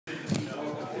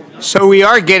So we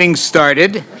are getting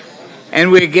started,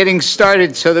 and we're getting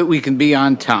started so that we can be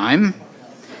on time.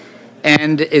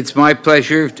 And it's my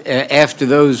pleasure, after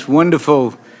those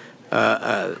wonderful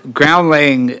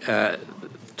ground-laying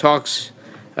talks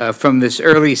from this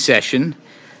early session,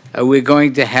 we're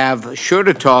going to have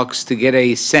shorter talks to get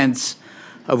a sense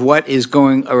of what is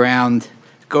going on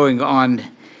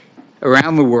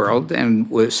around the world.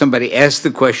 And somebody asked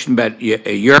the question about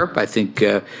Europe. I think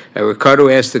Ricardo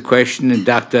asked the question, and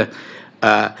Dr.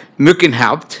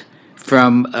 Mockenhaupt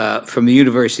from the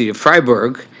University of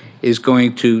Freiburg is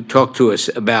going to talk to us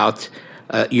about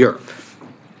Europe.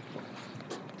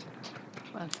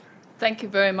 Well, thank you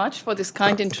very much for this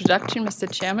kind introduction, Mr.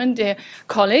 Chairman. Dear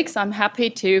colleagues, I'm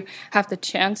happy to have the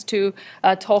chance to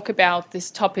talk about this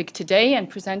topic today and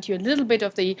present you a little bit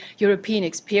of the European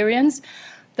experience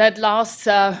that lasts,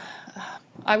 I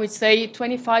would say,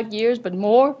 25 years, but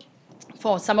more.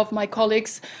 For some of my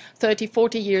colleagues, 30,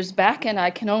 40 years back, and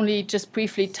I can only just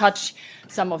briefly touch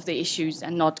some of the issues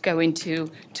and not go into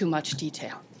too much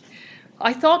detail.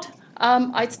 I thought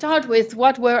I'd start with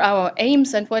what were our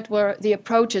aims and what were the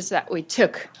approaches that we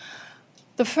took.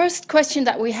 The first question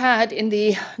that we had in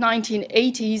the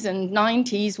 1980s and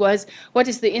 90s was, what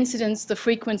is the incidence, the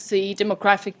frequency,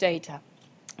 demographic data?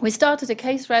 We started a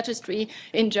case registry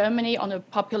in Germany on a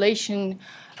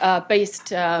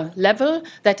population-based level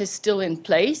that is still in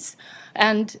place.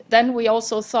 And then we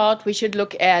also thought we should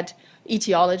look at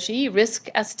etiology, risk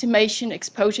estimation,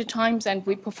 exposure times, and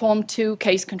we performed 2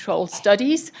 case control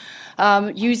studies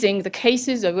using the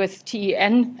cases with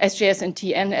TEN, SJS and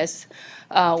TN as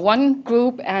one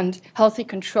group and healthy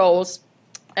controls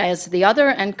as the other,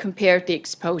 and compared the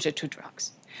exposure to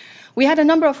drugs. We had a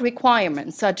number of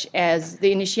requirements, such as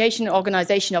the initiation and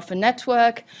organization of a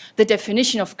network, the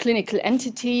definition of clinical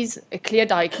entities, a clear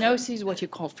diagnosis, what you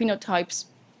call phenotypes,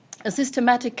 a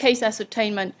systematic case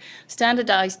ascertainment,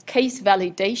 standardized case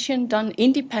validation done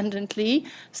independently,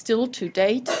 still to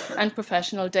date, and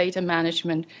professional data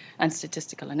management and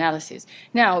statistical analysis.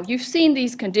 Now, you've seen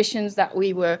these conditions that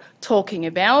we were talking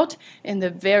about in the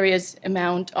various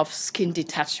amount of skin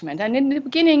detachment. And in the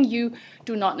beginning, you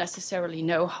do not necessarily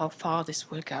know how far this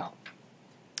will go.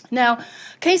 Now,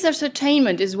 case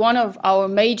ascertainment is one of our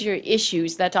major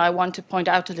issues that I want to point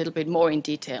out a little bit more in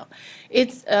detail.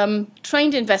 It's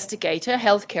trained investigator,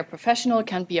 healthcare professional,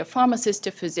 can be a pharmacist,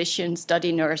 a physician,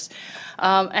 study nurse,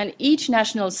 and each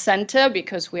national center,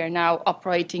 because we are now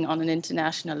operating on an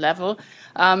international level,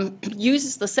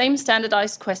 uses the same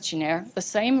standardized questionnaire, the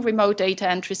same remote data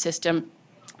entry system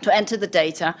to enter the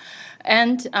data.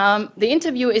 And the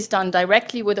interview is done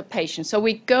directly with the patient. So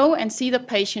we go and see the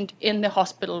patient in the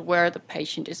hospital where the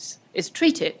patient is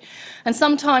treated. And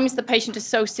sometimes the patient is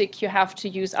so sick you have to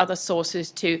use other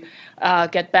sources to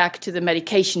get back to the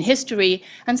medication history.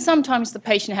 And sometimes the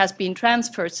patient has been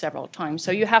transferred several times.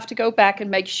 So you have to go back and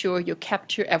make sure you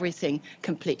capture everything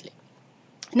completely.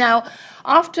 Now,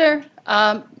 after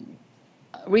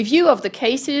review of the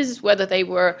cases, whether they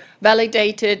were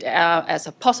validated as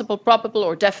a possible, probable,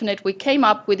 or definite, we came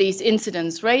up with these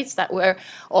incidence rates that were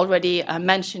already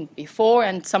mentioned before,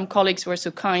 and some colleagues were so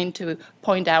kind to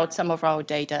point out some of our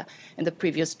data in the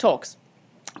previous talks.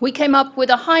 We came up with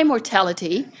a high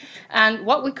mortality, and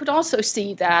what we could also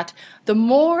see that the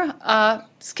more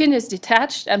skin is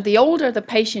detached and the older the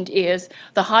patient is,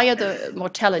 the higher the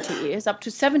mortality is, up to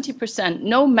 70%,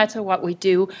 no matter what we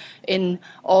do in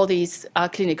all these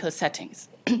clinical settings.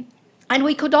 And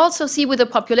we could also see with the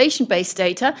population-based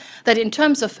data that in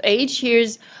terms of age,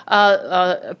 here's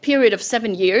a period of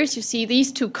 7 years. You see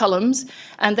these 2 columns,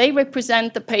 and they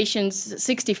represent the patients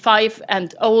 65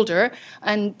 and older,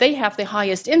 and they have the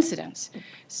highest incidence.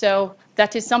 So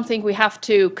that is something we have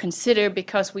to consider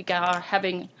because we are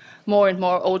having more and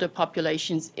more older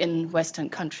populations in Western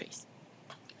countries.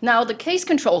 Now, the case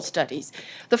control studies.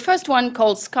 The first one,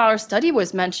 called SCAR study,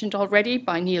 was mentioned already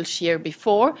by Neil Shear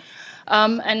before.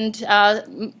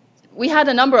 We had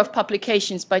a number of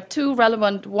publications by 2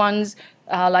 relevant ones,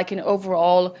 like an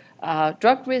overall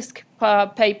drug risk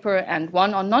paper and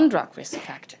one on non-drug risk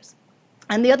factors.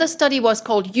 And the other study was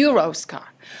called EuroSCAR.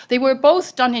 They were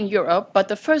both done in Europe, but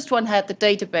the first one had the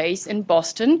database in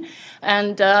Boston,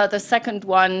 and the second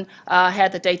one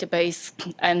had the database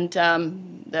and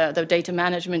the data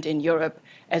management in Europe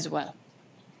as well.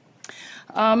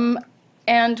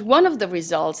 And one of the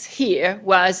results here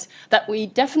was that we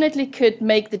definitely could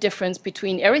make the difference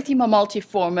between erythema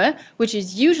multiforme, which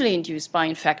is usually induced by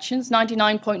infections,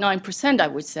 99.9%, I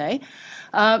would say,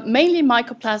 mainly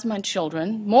mycoplasma in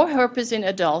children, more herpes in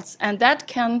adults, and that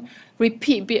can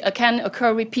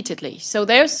occur repeatedly. So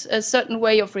there's a certain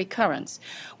way of recurrence.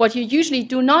 What you usually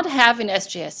do not have in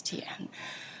SJS-TN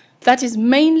That is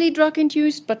mainly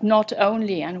drug-induced, but not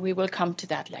only, and we will come to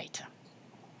that later.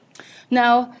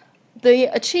 Now, the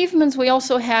achievements we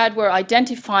also had were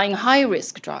identifying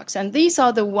high-risk drugs, and these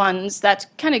are the ones that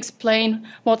can explain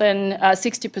more than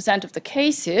 60% of the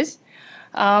cases,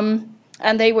 and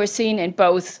they were seen in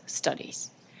both studies.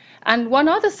 And one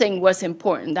other thing was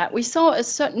important, that we saw a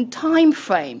certain time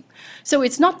frame. So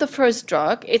it's not the first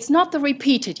drug, it's not the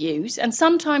repeated use, and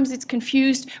sometimes it's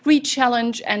confused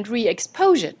re-challenge and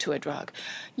re-exposure to a drug.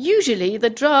 Usually the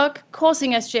drug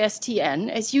causing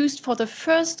SJSTN is used for the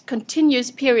first continuous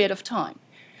period of time.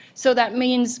 So that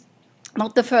means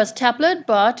not the first tablet,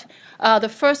 but the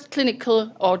first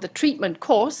clinical or the treatment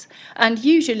course. And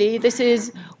usually this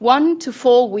is 1 to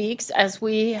 4 weeks, as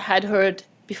we had heard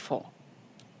before.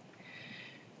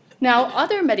 Now,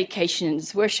 other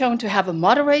medications were shown to have a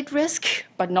moderate risk,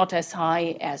 but not as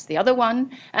high as the other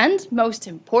one. And most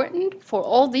important, for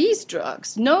all these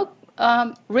drugs, no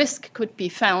risk could be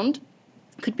found,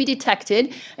 could be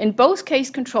detected in both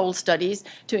case control studies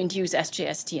to induce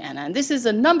SJSTN. And this is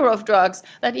a number of drugs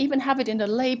that even have it in the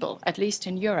label, at least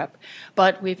in Europe,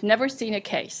 but we've never seen a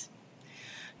case.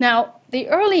 Now, the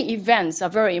early events are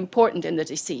very important in the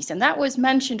disease, and that was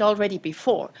mentioned already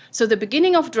before. So the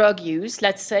beginning of drug use,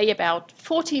 let's say about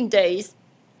 14 days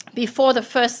before the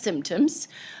first symptoms,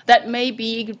 that may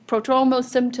be prodromal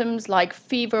symptoms like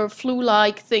fever,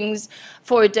 flu-like things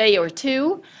for a day or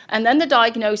two, and then the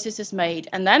diagnosis is made,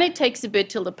 and then it takes a bit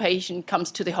till the patient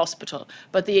comes to the hospital.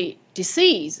 But the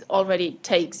disease already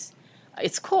takes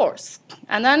its course.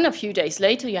 And then a few days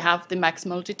later, you have the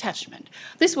maximal detachment.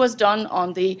 This was done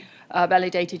on the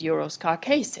validated Euroscar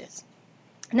cases.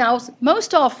 Now,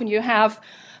 most often you have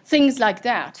things like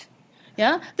that.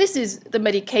 Yeah? This is the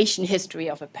medication history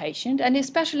of a patient, and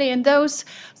especially in those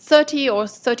 30 or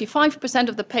 35%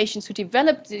 of the patients who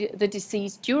develop the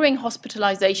disease during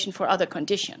hospitalization for other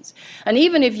conditions. And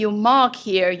even if you mark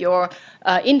here your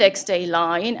index day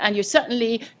line, and you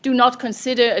certainly do not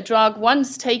consider a drug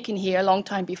once taken here a long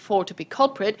time before to be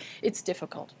culprit, it's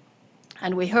difficult.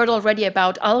 And we heard already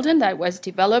about Alden that was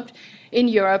developed in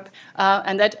Europe,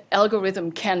 and that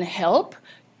algorithm can help,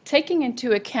 taking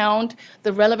into account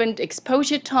the relevant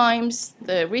exposure times,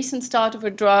 the recent start of a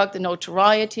drug, the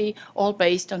notoriety, all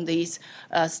based on these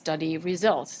study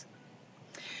results.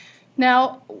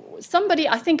 Now, somebody,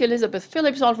 I think Elizabeth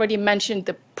Phillips already mentioned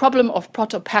the problem of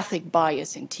protopathic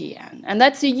bias in TN. And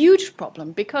that's a huge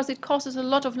problem because it causes a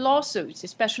lot of lawsuits,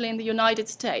 especially in the United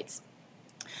States.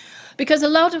 Because a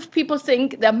lot of people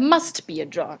think there must be a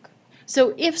drug.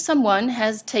 So if someone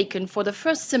has taken for the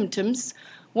first symptoms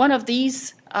one of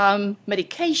these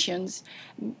medications,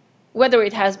 whether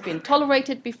it has been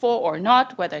tolerated before or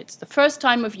not, whether it's the first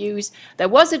time of use, there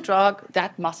was a drug,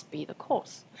 that must be the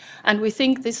cause. And we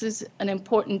think this is an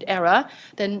important error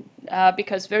then,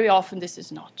 because very often this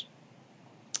is not.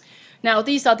 Now,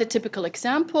 these are the typical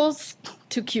examples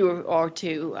to cure or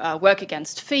to work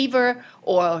against fever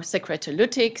or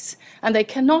secretolytics, and they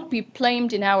cannot be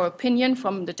blamed, in our opinion,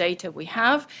 from the data we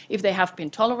have, if they have been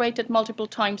tolerated multiple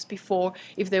times before,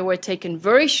 if they were taken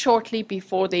very shortly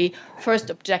before the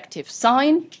first objective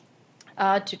sign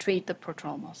to treat the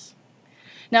prodromals.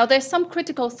 Now, there's some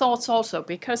critical thoughts also,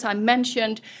 because I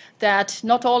mentioned that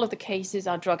not all of the cases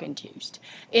are drug-induced.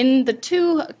 In the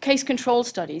 2 case control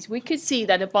studies, we could see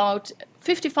that about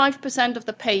 55% of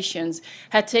the patients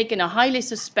had taken a highly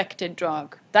suspected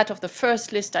drug, that of the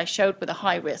first list I showed with a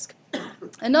high risk.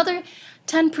 Another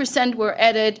 10% were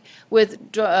added with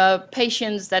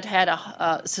patients that had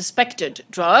a suspected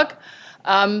drug,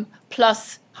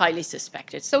 plus highly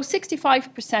suspected. So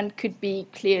 65% could be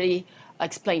clearly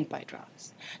explained by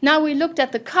drugs. Now we looked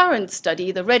at the current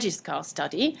study, the Regiscar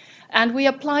study, and we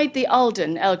applied the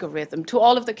Alden algorithm to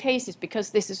all of the cases because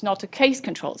this is not a case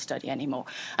control study anymore.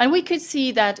 And we could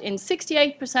see that in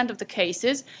 68% of the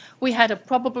cases, we had a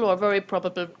probable or very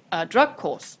probable drug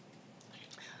cause.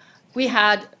 We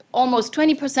had almost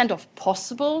 20% of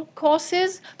possible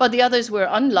causes, but the others were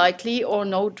unlikely or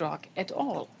no drug at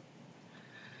all.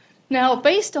 Now,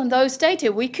 based on those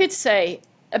data, we could say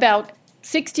about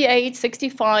 68,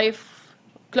 65,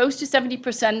 close to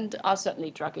 70% are certainly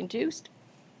drug-induced.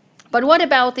 But what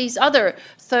about these other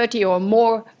 30 or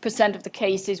more % of the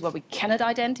cases where we cannot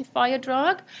identify a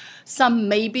drug? Some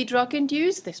may be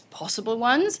drug-induced, there's possible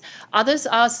ones. Others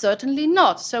are certainly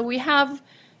not. So we have,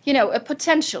 a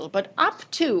potential, but up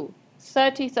to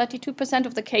 30, 32%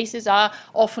 of the cases are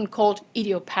often called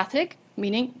idiopathic,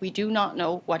 meaning we do not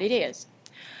know what it is.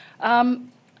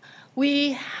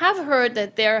 We have heard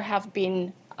that there have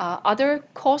been other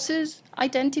causes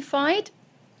identified,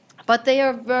 but they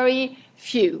are very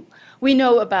few. We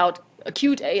know about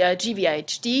acute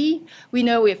GVHD. We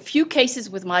know a few cases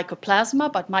with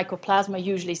mycoplasma, but mycoplasma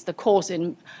usually is the cause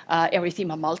in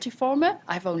erythema multiforme.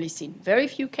 I've only seen very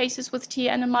few cases with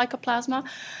TN and mycoplasma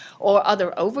or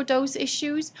other overdose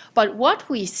issues. But what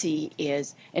we see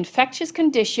is infectious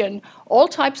condition, all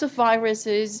types of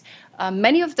viruses.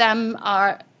 Many of them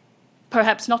are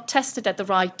perhaps not tested at the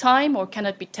right time or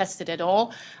cannot be tested at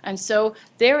all. And so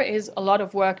there is a lot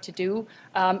of work to do,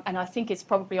 and I think it's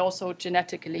probably also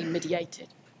genetically mediated.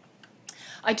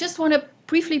 I just want to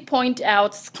briefly point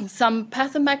out some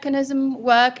pathomechanism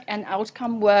work and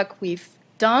outcome work we've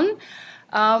done.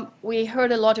 We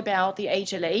heard a lot about the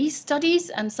HLA studies,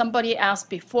 and somebody asked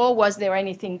before, was there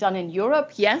anything done in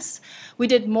Europe? Yes, we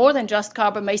did more than just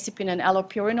carbamazepine and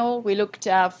allopurinol. We looked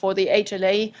for the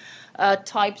HLA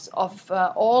types of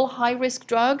all high-risk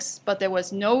drugs, but there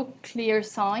was no clear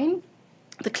sign.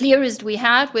 The clearest we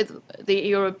had with the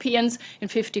Europeans in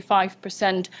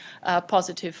 55%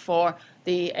 positive for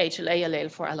the HLA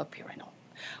allele for allopurinol.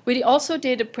 We also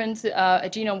did a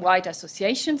genome-wide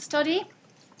association study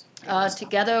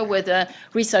together with a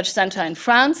research center in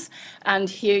France. And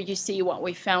here you see what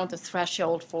we found, the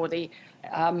threshold for the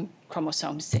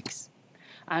chromosome 6.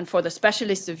 And for the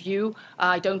specialists of you,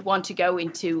 I don't want to go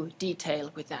into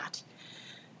detail with that.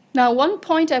 Now, one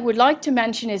point I would like to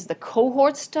mention is the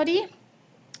cohort study.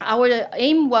 Our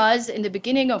aim was, in the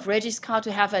beginning of Regiscar,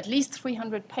 to have at least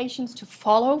 300 patients to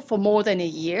follow for more than a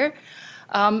year.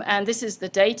 And this is the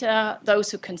data,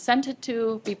 those who consented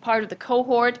to be part of the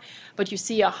cohort. But you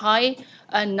see a high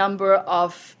number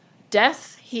of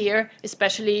deaths here,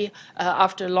 especially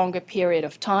after a longer period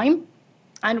of time.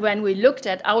 And when we looked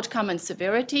at outcome and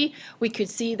severity, we could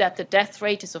see that the death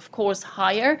rate is, of course,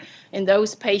 higher in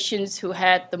those patients who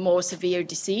had the more severe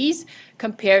disease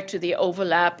compared to the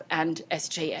overlap and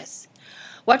SJS.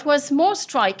 What was more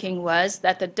striking was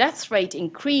that the death rate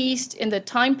increased in the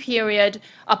time period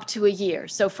up to a year,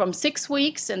 so from 6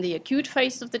 weeks in the acute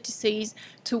phase of the disease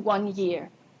to 1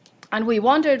 year. And we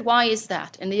wondered, why is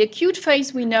that? In the acute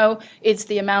phase, we know it's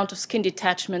the amount of skin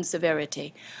detachment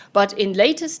severity. But in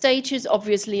later stages,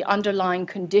 obviously, underlying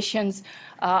conditions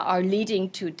are leading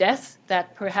to death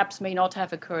that perhaps may not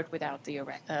have occurred without the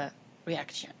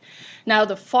reaction. Now,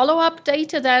 the follow-up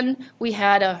data then, we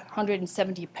had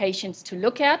 170 patients to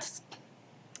look at,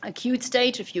 acute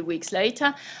stage a few weeks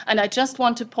later. And I just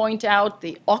want to point out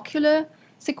the ocular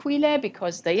sequelae,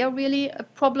 because they are really a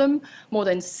problem. More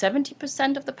than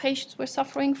 70% of the patients were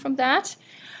suffering from that.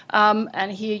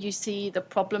 And here you see the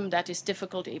problem that is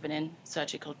difficult even in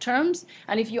surgical terms.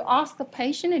 And if you ask the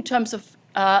patient in terms of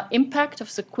impact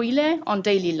of sequelae on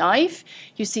daily life,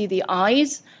 you see the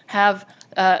eyes have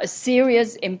a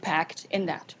serious impact in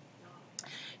that.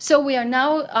 So we are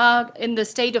now in the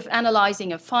state of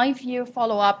analyzing a 5-year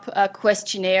follow-up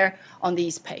questionnaire on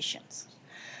these patients.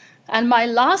 And my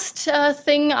last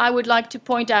thing I would like to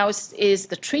point out is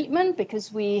the treatment,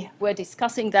 because we were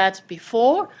discussing that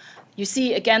before. You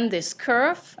see, again, this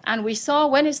curve, and we saw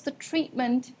when is the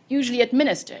treatment usually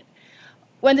administered.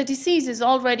 When the disease is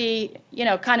already,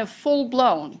 kind of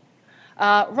full-blown,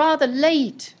 rather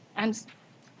late, and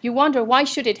you wonder, why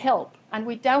should it help? And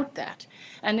we doubt that.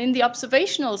 And in the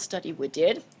observational study we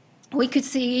did, we could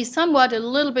see somewhat a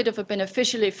little bit of a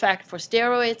beneficial effect for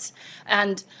steroids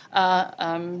and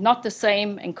not the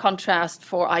same in contrast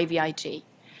for IVIG.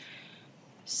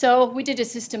 So we did a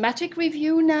systematic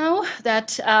review now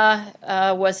that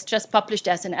was just published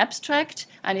as an abstract,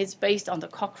 and it's based on the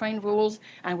Cochrane rules,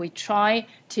 and we try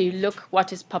to look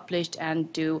what is published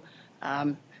and do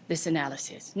this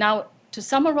analysis. Now, to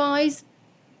summarize,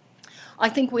 I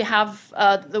think we have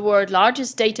the world's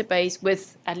largest database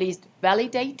with at least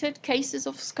validated cases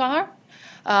of SCAR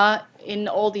in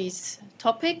all these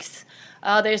topics.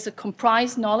 There's a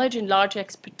comprised knowledge and large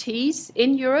expertise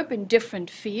in Europe in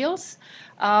different fields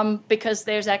because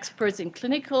there's experts in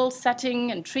clinical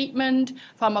setting and treatment,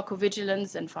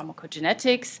 pharmacovigilance and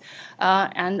pharmacogenetics.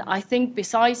 And I think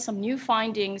besides some new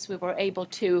findings, we were able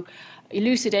to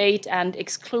elucidate and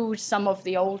exclude some of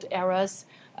the old errors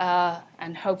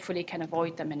and hopefully can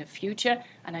avoid them in the future.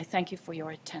 And I thank you for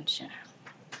your attention.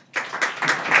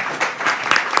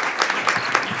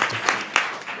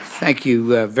 Thank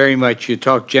you very much. Your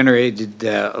talk generated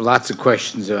lots of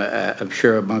questions, I'm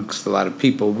sure, amongst a lot of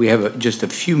people. We have just a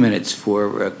few minutes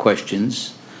for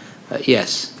questions.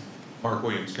 Yes. Mark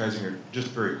Williams, Geisinger, just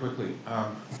very quickly.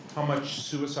 How much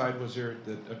suicide was there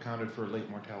that accounted for late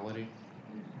mortality?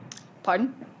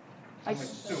 Pardon?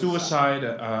 Suicide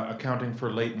accounting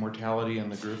for late mortality in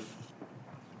the group?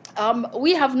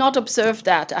 We have not observed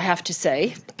that, I have to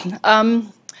say.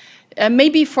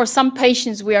 Maybe for some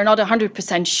patients we are not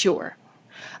 100% sure.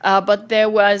 but there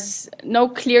was no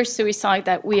clear suicide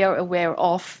that we are aware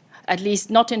of, at least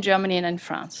not in Germany and in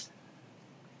France.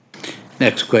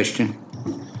 Next question.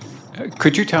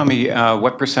 Could you tell me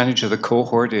what percentage of the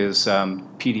cohort is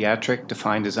pediatric,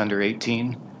 defined as under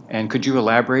 18? And could you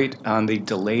elaborate on the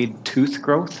delayed tooth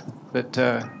growth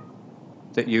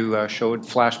that you showed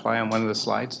flashed by on one of the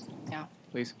slides? Yeah.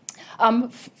 Please.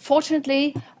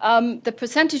 Fortunately, the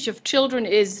percentage of children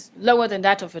is lower than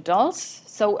that of adults.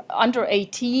 So under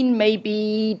 18,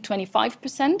 maybe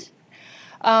 25%.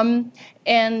 And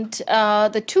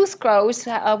the tooth growth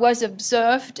was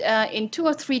observed in 2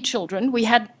 or 3 children. We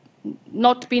had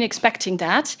not been expecting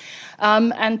that.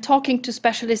 And talking to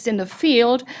specialists in the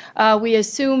field, we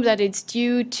assume that it's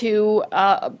due to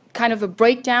kind of a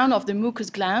breakdown of the mucous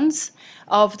glands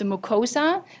of the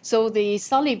mucosa. So the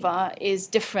saliva is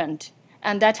different,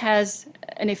 and that has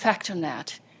an effect on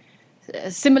that.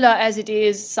 Similar as it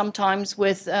is sometimes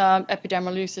with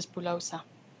epidermolysis bullosa.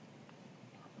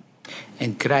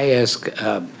 And could I ask,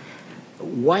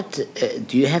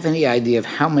 do you have any idea of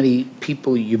how many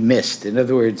people you missed? In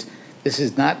other words, this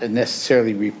is not a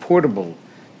necessarily reportable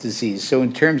disease. So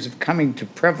in terms of coming to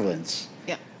prevalence,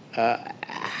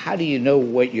 how do you know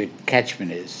what your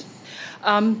catchment is?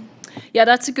 Yeah,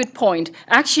 that's a good point.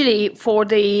 Actually, for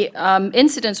the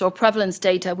incidence or prevalence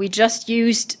data, we just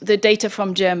used the data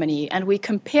from Germany, and we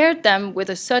compared them with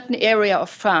a certain area of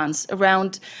France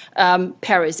around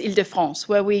Paris, Île-de-France,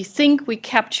 where we think we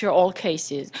capture all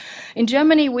cases. In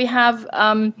Germany, we have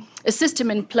a system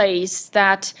in place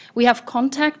that we have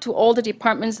contact to all the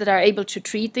departments that are able to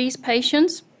treat these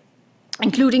patients,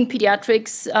 including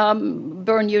pediatrics,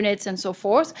 burn units, and so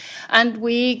forth. And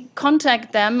we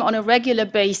contact them on a regular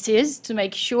basis to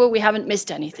make sure we haven't missed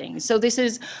anything. So this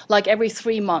is like every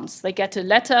 3 months. They get a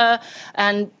letter,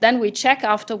 and then we check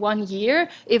after 1 year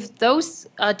if those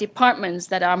departments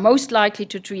that are most likely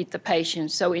to treat the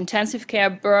patients, so intensive care,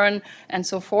 burn, and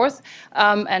so forth,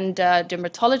 and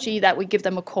dermatology, that we give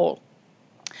them a call.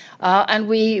 And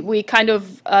we kind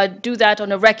of do that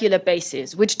on a regular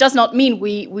basis, which does not mean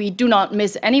we do not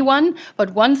miss anyone,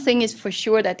 but one thing is for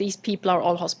sure, that these people are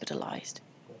all hospitalized.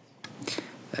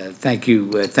 Thank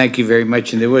you very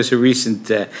much. And there was a recent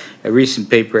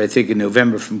paper, I think in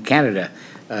November, from Canada,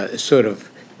 sort of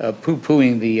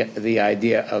poo-pooing the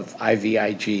idea of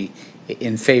IVIG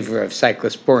in favor of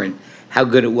cyclosporin. How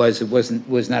good it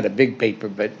was not a big paper,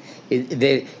 but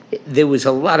there was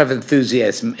a lot of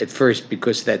enthusiasm at first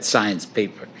because of that science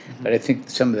paper. But I think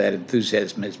some of that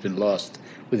enthusiasm has been lost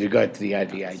with regard to the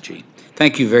IVIG.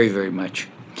 Thank you very, very much.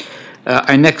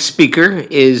 Our next speaker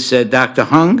is Dr.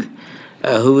 Hung,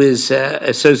 who is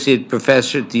Associate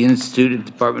Professor at the Institute and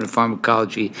Department of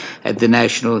Pharmacology at the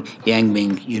National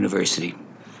Yangming University,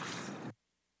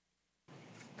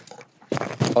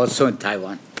 also in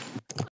Taiwan.